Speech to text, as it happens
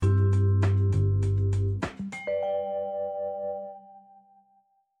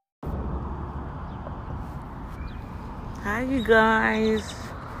Hi, you guys.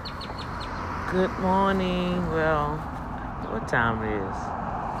 Good morning. Well, what time it is?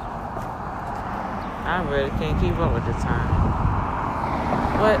 I really can't keep up with the time.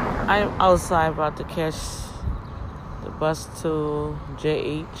 But I'm outside about to catch the bus to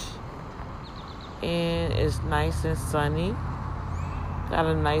JH. And it's nice and sunny. Got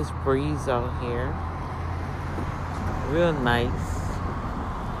a nice breeze out here. Real nice.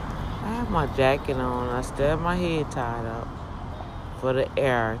 I have my jacket on. I still have my head tied up for the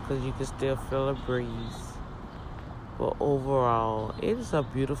air because you can still feel a breeze. But overall, it is a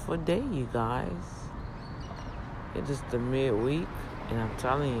beautiful day, you guys. It is the midweek, and I'm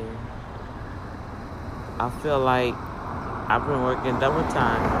telling you, I feel like I've been working double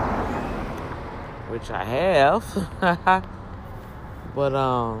time, which I have. But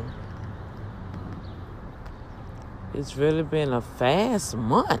it's really been a fast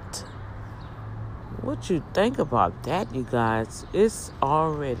month. What you think about that, you guys? It's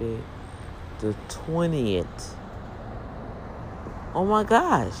already the 20th. Oh my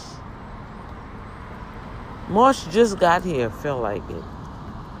gosh. March just got here, feel like it.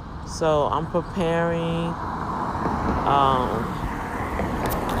 So I'm preparing.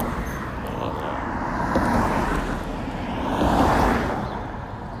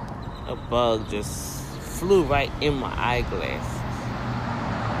 A bug just flew right in my eyeglass.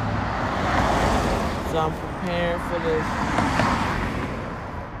 So I'm preparing for this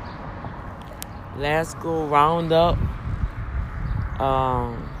last go roundup.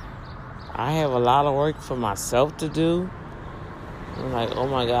 I have a lot of work for myself to do. I'm like, oh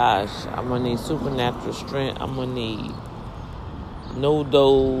my gosh, I'm gonna need supernatural strength. I'm gonna need no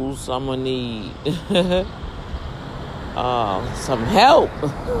dose. I'm gonna need some help.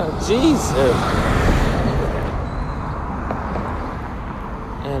 Jesus.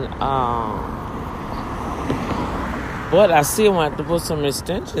 And but I still want to put some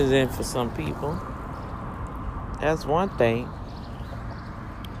extensions in for some people. That's one thing.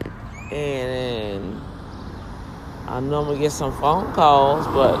 And I know I'm going to get some phone calls,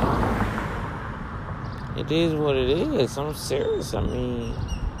 but it is what it is. I'm serious. I mean,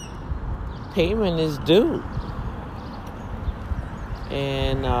 payment is due.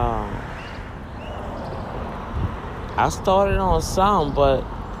 And I started on some, but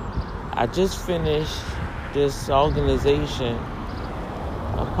I just finished this organization,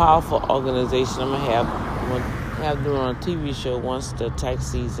 a powerful organization I'm going to have doing on a TV show once the tax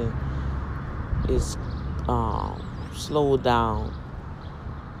season is slowed down.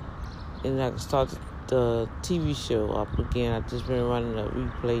 And I can start the TV show up again. I've just been running the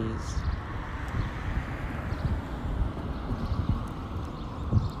replays.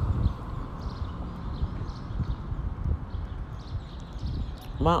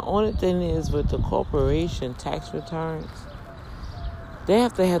 My only thing is with the corporation tax returns, they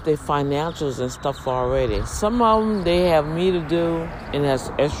have to have their financials and stuff already. Some of them they have me to do, and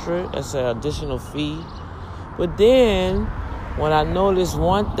that's extra. That's an additional fee. But then, when I notice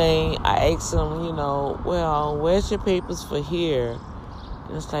one thing, I ask them, well, where's your papers for here?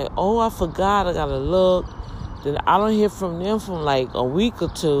 And it's like, oh, I forgot. I got to look. Then I don't hear from them from like a week or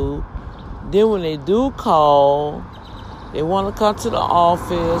two. Then when they do call, they want to come to the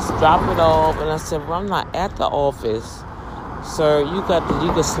office, drop it off. And I said, well, I'm not at the office. Sir, you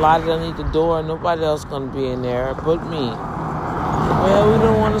can slide it underneath the door. Nobody else going to be in there but me. Well, we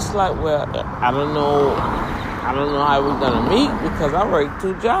don't want to slide. Well, I don't know how we're going to meet because I work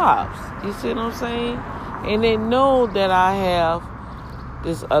 2 jobs. You see what I'm saying? And they know that I have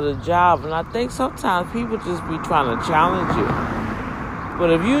this other job. And I think sometimes people just be trying to challenge you. But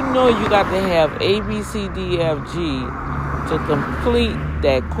if you know you got to have A, B, C, D, F, G to complete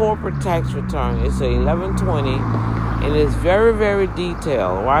that corporate tax return, it's a 1120. And it's very, very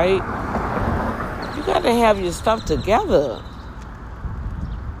detailed, right? You got to have your stuff together,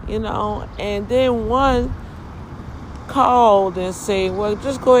 And then one called and say, well,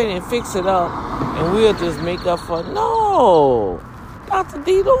 just go ahead and fix it up, and we'll just make up for it. No, Dr.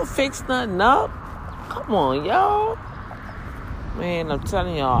 D, don't fix nothing up. Come on, y'all. Man, I'm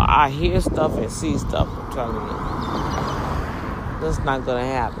telling y'all, I hear stuff and see stuff. I'm telling you. That's not going to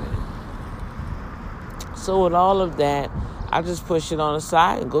happen. So with all of that, I just push it on the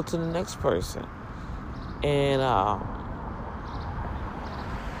side and go to the next person. And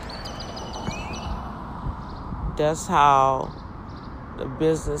that's how the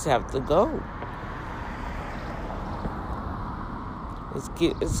business have to go. It's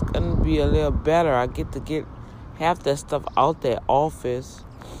going to be a little better. I get half that stuff out their office.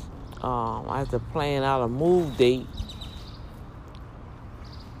 I have to plan out a move date.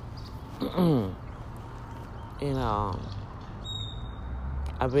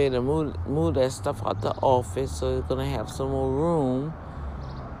 I better move that stuff out the office, so it's gonna have some more room.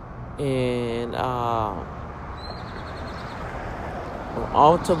 And I'm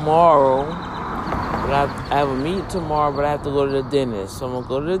off tomorrow, but I have a meeting tomorrow, but I have to go to the dentist. So I'm gonna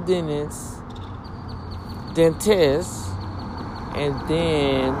go to the dentist, and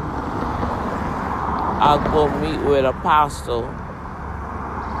then I'll go meet with Apostle.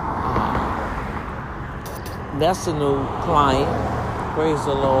 That's a new client. Praise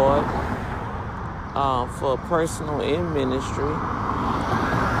the Lord. For personal and ministry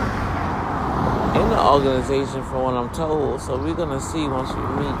in the organization, from what I'm told. So we're gonna see once we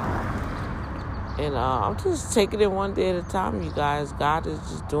meet. And I'm just taking it one day at a time, you guys. God is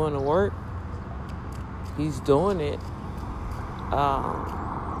just doing the work. He's doing it.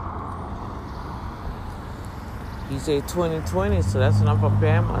 He said 2020, so that's what I'm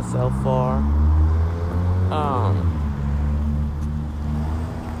preparing myself for.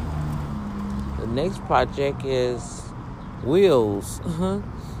 The next project is wheels.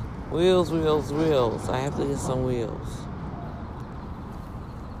 Wheels. I have to get some wheels.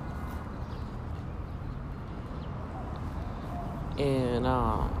 And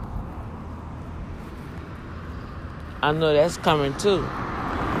I know that's coming too.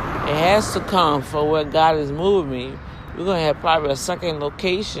 It has to come for where God is moving me. We're going to have probably a second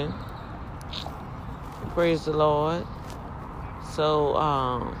location. Praise the Lord. So,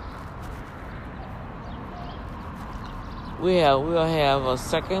 we'll have a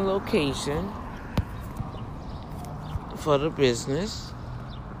second location for the business.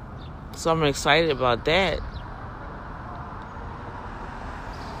 So I'm excited about that.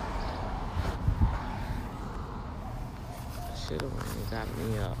 Should have got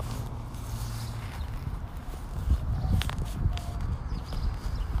me up.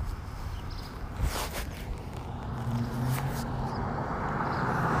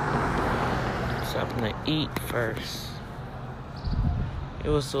 Something to eat first. It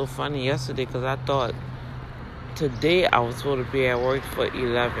was so funny yesterday because I thought today I was supposed to be at work for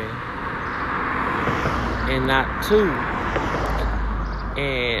 11 and not 2.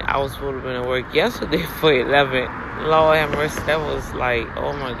 And I was supposed to be at work yesterday for 11. Lord have mercy, that was like,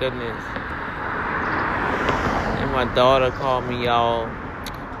 oh my goodness. And my daughter called me, y'all.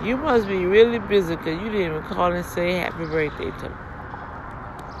 You must be really busy because you didn't even call and say happy birthday to me.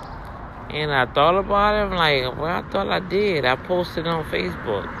 And I thought about it. I'm like, well, I thought I did. I posted on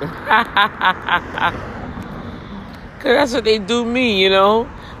Facebook. Because that's what they do me, you know.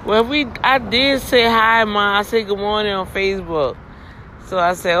 Well, I did say hi, Ma. I said good morning on Facebook. So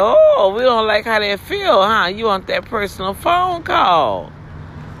I said, oh, we don't like how they feel, huh? You want that personal phone call.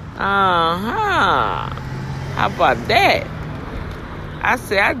 Uh-huh. How about that? I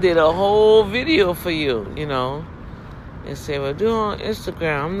said, I did a whole video for you, you know. And say, well, do it on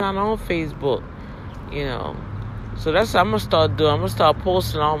Instagram. I'm not on Facebook, you know. So that's what I'm going to start doing. I'm going to start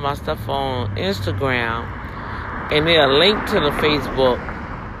posting all my stuff on Instagram. And then a link to the Facebook.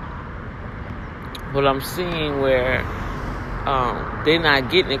 But I'm seeing where they're not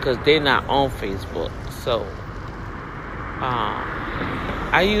getting it because they're not on Facebook. So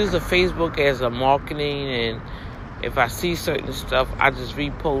I use the Facebook as a marketing. And if I see certain stuff, I just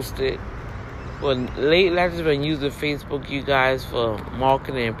repost it. Well, lately I've just been using Facebook, you guys, for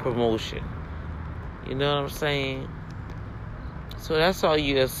marketing and promotion. You know what I'm saying? So that's all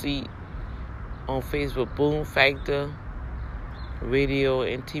you'll see on Facebook. Boom Factor, radio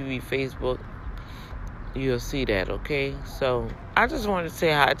and TV Facebook. You'll see that, okay? So I just wanted to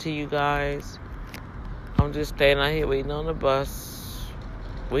say hi to you guys. I'm just standing out here waiting on the bus.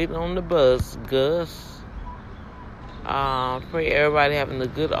 Gus. Pray everybody having a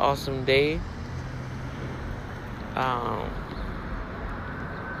good, awesome day.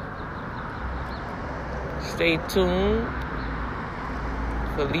 Stay tuned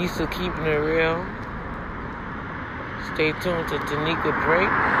for Lisa Keeping It Real. Stay tuned to Tanika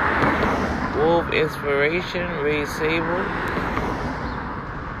Drake, Wolf Inspiration, Ray Sable.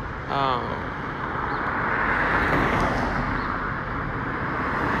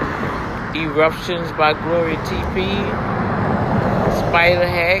 Eruptions by Glory TP, Spider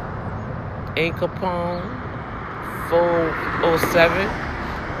Hack, A Capone, 407,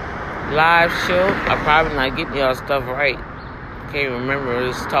 live show. I'm probably not getting y'all stuff right. Can't remember,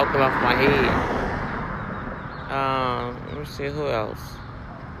 just talking off my head. Let me see who else.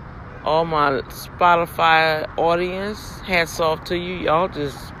 All my Spotify audience, hats off to you. Y'all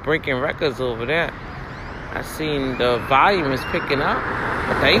just breaking records over there. I seen the volume is picking up.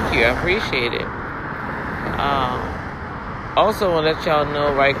 Thank you. I appreciate it. Also, want to let y'all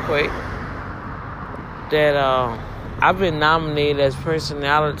know right quick that I've been nominated as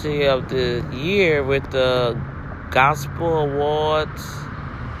Personality of the Year with the Gospel Awards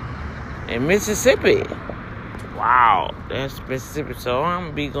in Mississippi. Wow, that's Mississippi. So I'm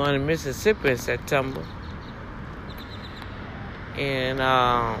going to be going to Mississippi in September. And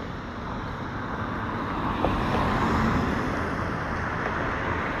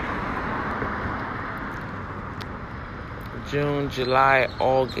June, July,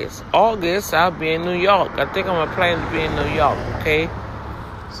 August. August, I'll be in New York. I think I'm planning to be in New York, okay?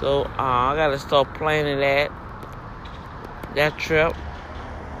 So I got to start planning that trip.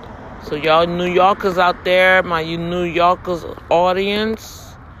 So y'all New Yorkers out there, my New Yorkers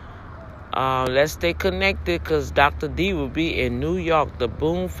audience, let's stay connected because Dr. D will be in New York. The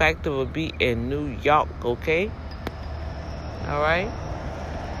Boom Factor will be in New York, okay? All right?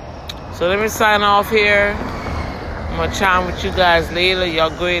 So let me sign off here. I'm going to chime with you guys later. Y'all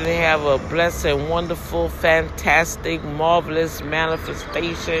go ahead and have a blessed and wonderful, fantastic, marvelous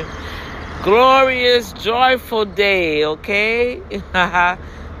manifestation. Glorious, joyful day, okay?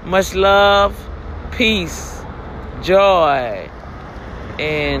 Much love, peace, joy,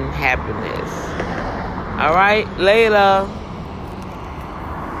 and happiness. All right, later.